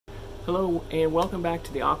Hello and welcome back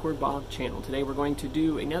to the Awkward Bob channel. Today we're going to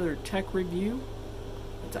do another tech review.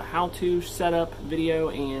 It's a how-to setup video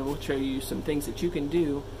and we'll show you some things that you can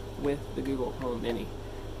do with the Google Home Mini.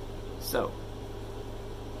 So,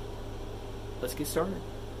 let's get started.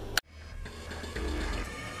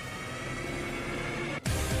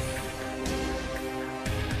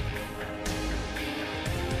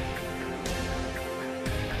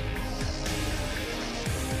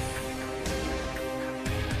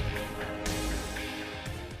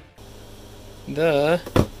 The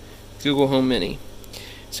Google Home Mini.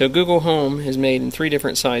 So Google Home is made in 3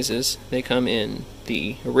 different sizes. They come in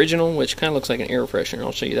the original, which kind of looks like an air freshener.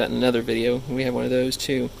 I'll show you that in another video. We have one of those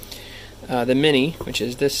too. The Mini, which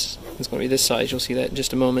is this, is going to be this size. You'll see that in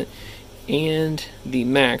just a moment. And the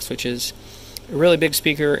Max, which is a really big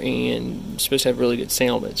speaker and supposed to have really good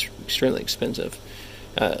sound, but it's extremely expensive.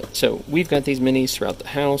 So we've got these Minis throughout the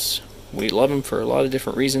house. We love them for a lot of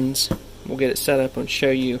different reasons. We'll get it set up and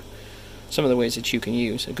show you some of the ways that you can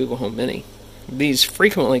use a Google Home Mini. These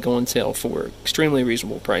frequently go on sale for extremely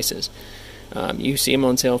reasonable prices. You see them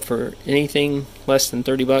on sale for anything less than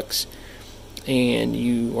 30 bucks, and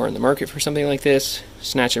you are in the market for something like this,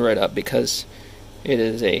 snatch it right up because it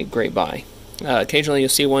is a great buy. Occasionally you'll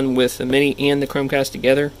see one with the Mini and the Chromecast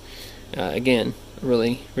together. Again,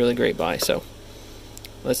 really great buy. So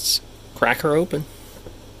let's crack her open.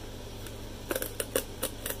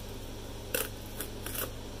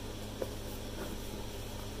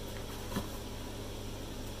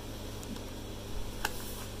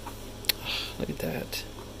 Look at that.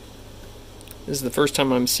 This is the first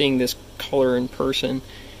time I'm seeing this color in person.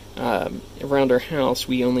 Around our house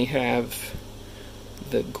we only have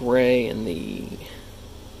the gray and the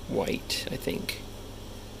white, I think.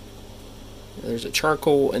 There's a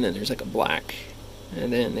charcoal and then there's like a black.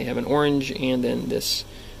 And then they have an orange and then this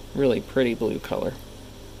really pretty blue color.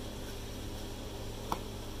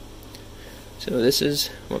 So this is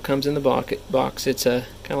what comes in the box. It's a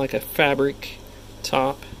kind of like a fabric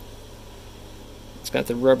top. It's got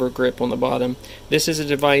the rubber grip on the bottom. This is a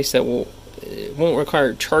device that won't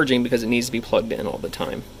require charging because it needs to be plugged in all the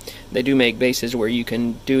time. They do make bases where you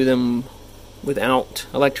can do them without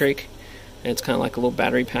electric, and it's kind of like a little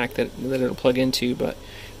battery pack that it'll plug into, but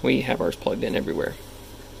we have ours plugged in everywhere.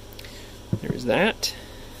 There's that.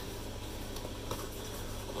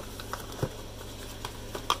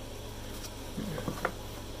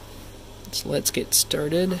 So let's get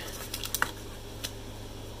started.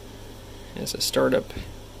 As a startup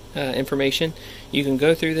information, you can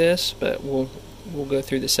go through this, but we'll go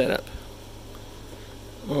through the setup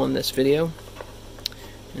on this video.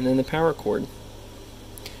 And then the power cord.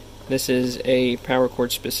 This is a power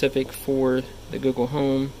cord specific for the Google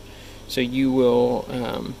Home, so you will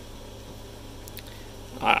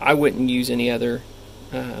I wouldn't use any other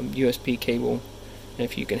USB cable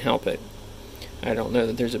if you can help it. I don't know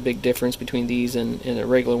that there's a big difference between these and a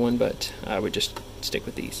regular one, but I would just stick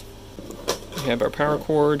with these. We have our power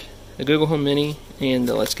cord, the Google Home Mini, and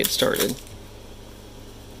let's get started.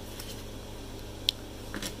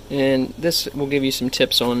 And this will give you some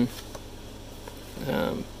tips on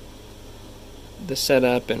the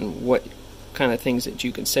setup and what kind of things that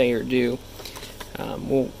you can say or do.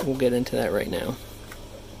 We'll get into that right now.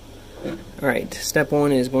 Alright, step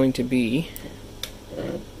 1 is going to be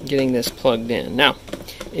getting this plugged in. Now,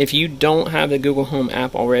 if you don't have the Google Home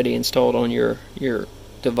app already installed on your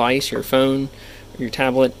device, your phone, or your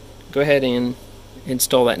tablet, go ahead and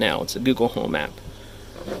install that now. It's a Google Home app.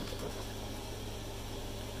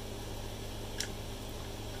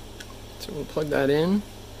 So we'll plug that in.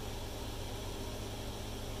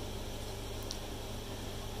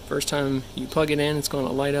 First time you plug it in, it's going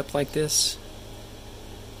to light up like this.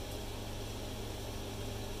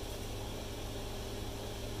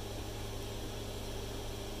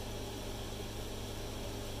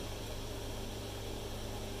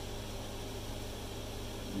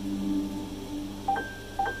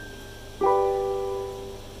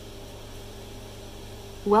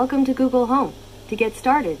 Welcome to Google Home. To get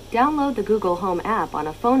started, download the Google Home app on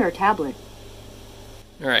a phone or tablet.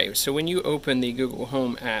 Alright, so when you open the Google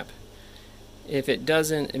Home app, if it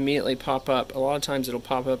doesn't immediately pop up, a lot of times it'll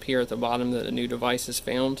pop up here at the bottom that a new device is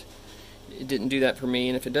found. It didn't do that for me,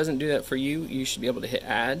 and if it doesn't do that for you, you should be able to hit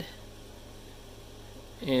add.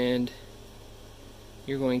 And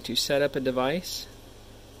you're going to set up a device.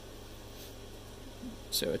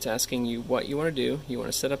 So it's asking you what you want to do. You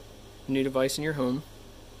want to set up a new device in your home.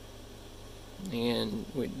 And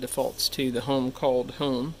it defaults to the home called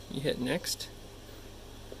home. You hit next.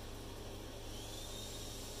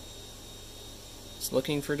 It's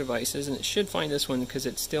looking for devices, and it should find this one because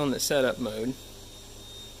it's still in the setup mode.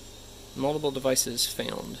 Multiple devices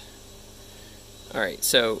found. Alright,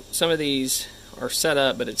 so some of these are set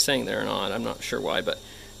up, but it's saying they're not. I'm not sure why, but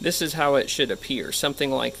this is how it should appear.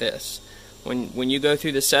 Something like this. When you go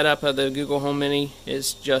through the setup of the Google Home Mini,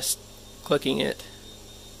 is just clicking it.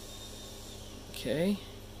 Okay,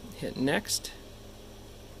 hit next.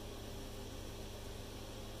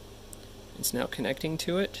 It's now connecting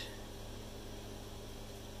to it.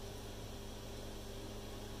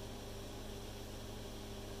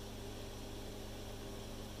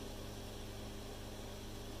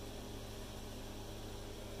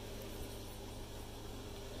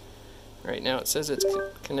 Right now it says it's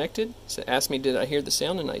connected. So it asked me did I hear the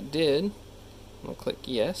sound, and I did. I'll click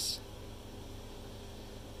yes.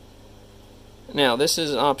 Now this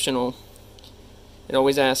is optional. It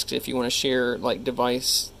always asks if you want to share like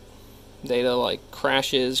device data like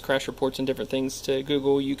crashes, crash reports and different things to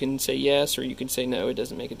Google. You can say yes or you can say no. It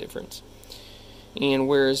doesn't make a difference. And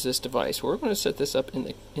where is this device? Well, we're going to set this up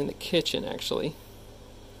in the kitchen actually.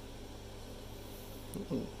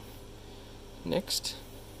 Next.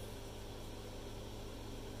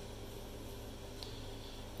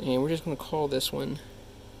 And we're just going to call this one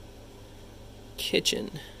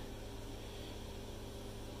kitchen.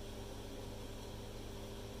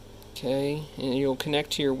 Okay, and you'll connect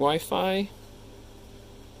to your Wi-Fi.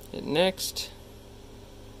 Hit next.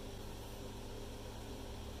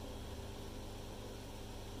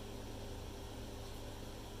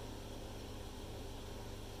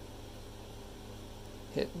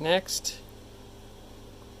 Hit next.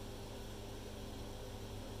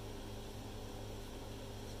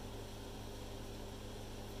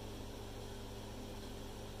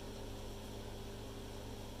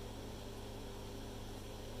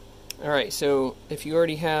 Alright, so if you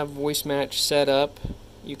already have voice match set up,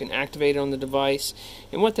 you can activate it on the device.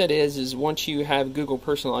 And what that is once you have Google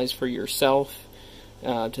personalized for yourself,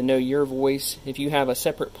 to know your voice, if you have a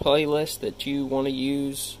separate playlist that you want to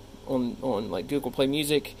use on like Google Play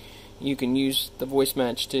Music, you can use the voice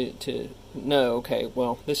match to know, okay,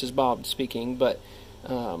 well, this is Bob speaking, but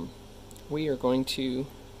we are going to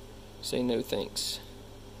say no thanks.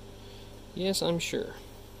 Yes, I'm sure.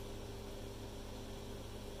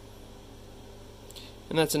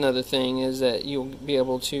 And that's another thing, is that you'll be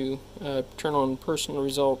able to turn on personal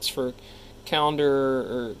results for calendar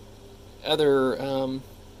or other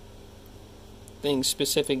things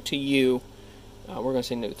specific to you. We're going to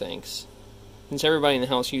say no thanks. Since everybody in the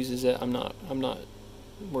house uses it, I'm not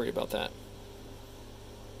worried about that.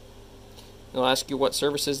 It'll ask you what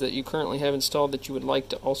services that you currently have installed that you would like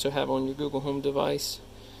to also have on your Google Home device.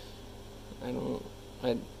 I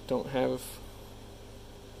don't have.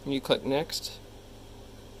 You click next.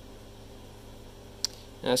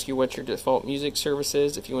 Ask you what your default music service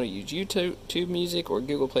is. If you want to use YouTube Music or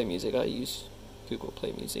Google Play Music, I use Google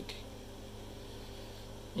Play Music.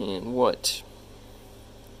 And what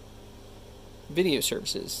video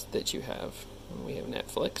services that you have. We have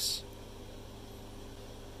Netflix.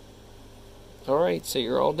 Alright, so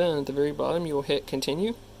you're all done. At the very bottom you will hit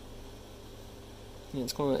continue. And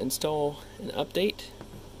it's going to install an update.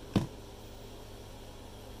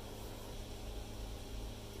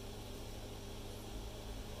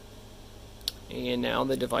 And now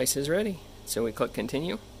the device is ready. So we click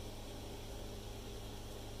continue.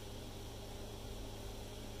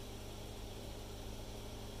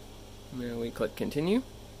 Now we click continue.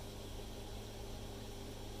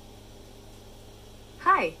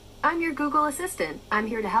 Hi, I'm your Google Assistant. I'm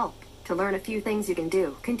here to help. To learn a few things you can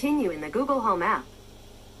do, continue in the Google Home app.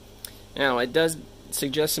 Now it does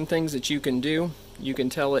suggest some things that you can do. You can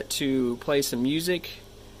tell it to play some music.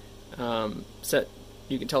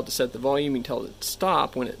 You can tell it to set the volume. You can tell it to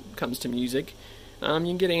stop when it comes to music. You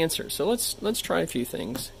can get answers. So let's try a few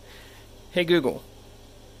things. Hey Google,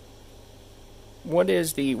 what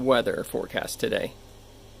is the weather forecast today?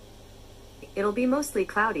 It'll be mostly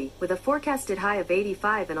cloudy, with a forecasted high of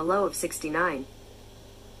 85 and a low of 69.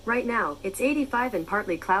 Right now, it's 85 and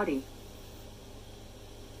partly cloudy.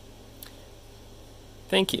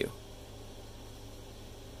 Thank you.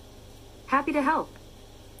 Happy to help.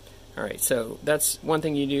 Alright, so that's one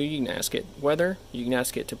thing you do. You can ask it weather. You can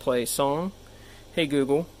ask it to play a song. Hey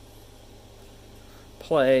Google,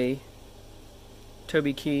 play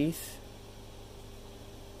Toby Keith.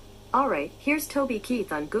 Alright, here's Toby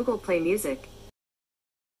Keith on Google Play Music.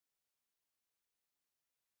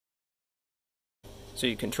 So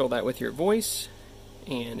you control that with your voice,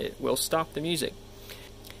 and it will stop the music.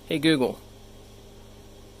 Hey Google,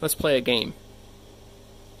 let's play a game.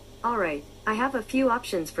 Alright, I have a few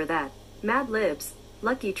options for that. Mad Libs,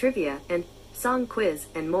 Lucky Trivia, and Song Quiz,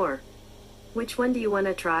 and more. Which one do you want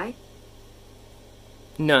to try?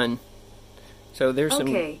 None. So there's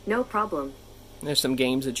Okay, no problem. there's some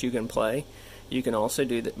games that you can play. You can also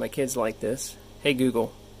do that. My kids like this. Hey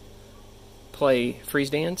Google, play Freeze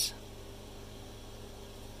Dance.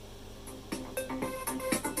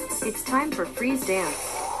 It's time for Freeze Dance.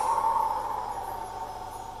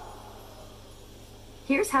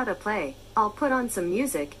 Here's how to play. I'll put on some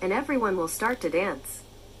music and everyone will start to dance.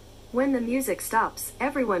 When the music stops,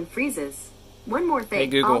 everyone freezes. One more thing, Hey,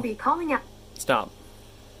 Google. I'll be calling out. Stop.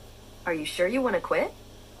 Are you sure you want to quit?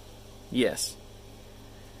 Yes.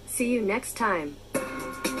 See you next time.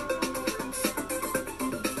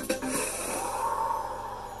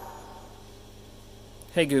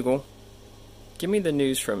 Hey Google, give me the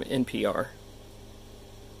news from NPR.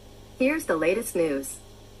 Here's the latest news.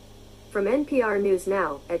 From NPR News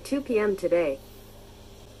Now at 2 p.m. today.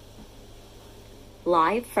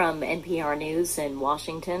 Live from NPR News in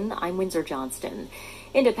Washington, I'm Windsor Johnston.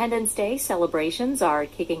 Independence Day celebrations are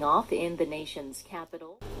kicking off in the nation's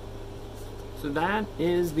capital. So that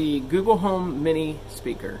is the Google Home Mini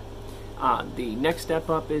speaker. The next step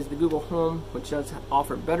up is the Google Home, which does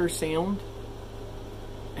offer better sound.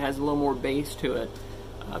 It has a little more bass to it,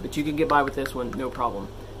 but you can get by with this one, no problem.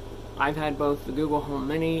 I've had both the Google Home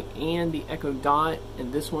Mini and the Echo Dot,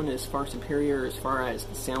 and this one is far superior as far as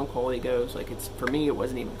the sound quality goes. Like, it's, for me, it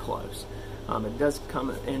wasn't even close. It does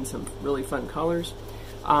come in some really fun colors.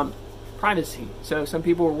 Privacy. So some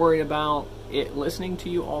people are worried about it listening to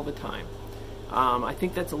you all the time. I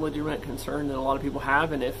think that's a legitimate concern that a lot of people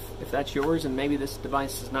have, and if that's yours, and maybe this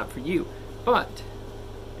device is not for you. But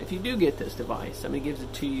if you do get this device, somebody gives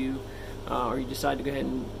it to you, or you decide to go ahead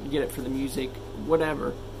and get it for the music,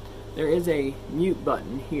 whatever, there is a mute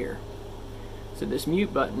button here. So this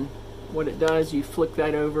mute button, what it does, you flick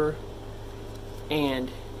that over and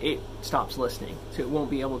it stops listening, so it won't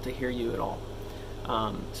be able to hear you at all.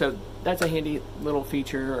 So that's a handy little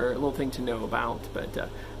feature or a little thing to know about, but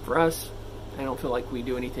for us, I don't feel like we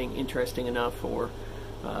do anything interesting enough or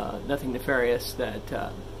nothing nefarious that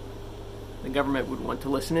the government would want to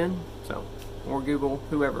listen in, so, or Google,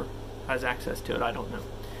 whoever has access to it, I don't know.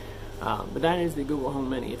 But that is the Google Home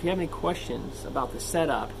Mini. If you have any questions about the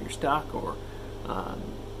setup, if you're stuck, or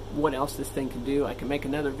what else this thing can do, I can make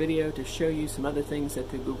another video to show you some other things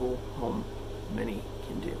that the Google Home Mini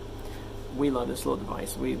can do. We love this little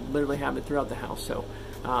device. We literally have it throughout the house. So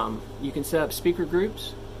you can set up speaker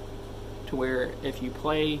groups to where if you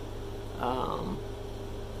play a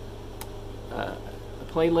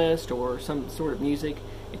playlist or some sort of music,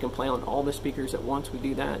 it can play on all the speakers at once. We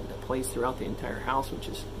do that. It plays throughout the entire house, which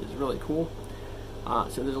is really cool.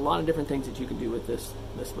 So there's a lot of different things that you can do with this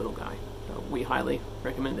little guy. So we highly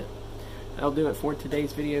recommend it. That'll do it for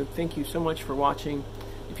today's video. Thank you so much for watching.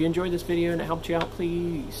 If you enjoyed this video and it helped you out,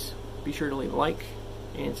 please be sure to leave a like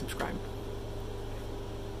and subscribe.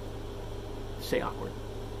 Stay awkward.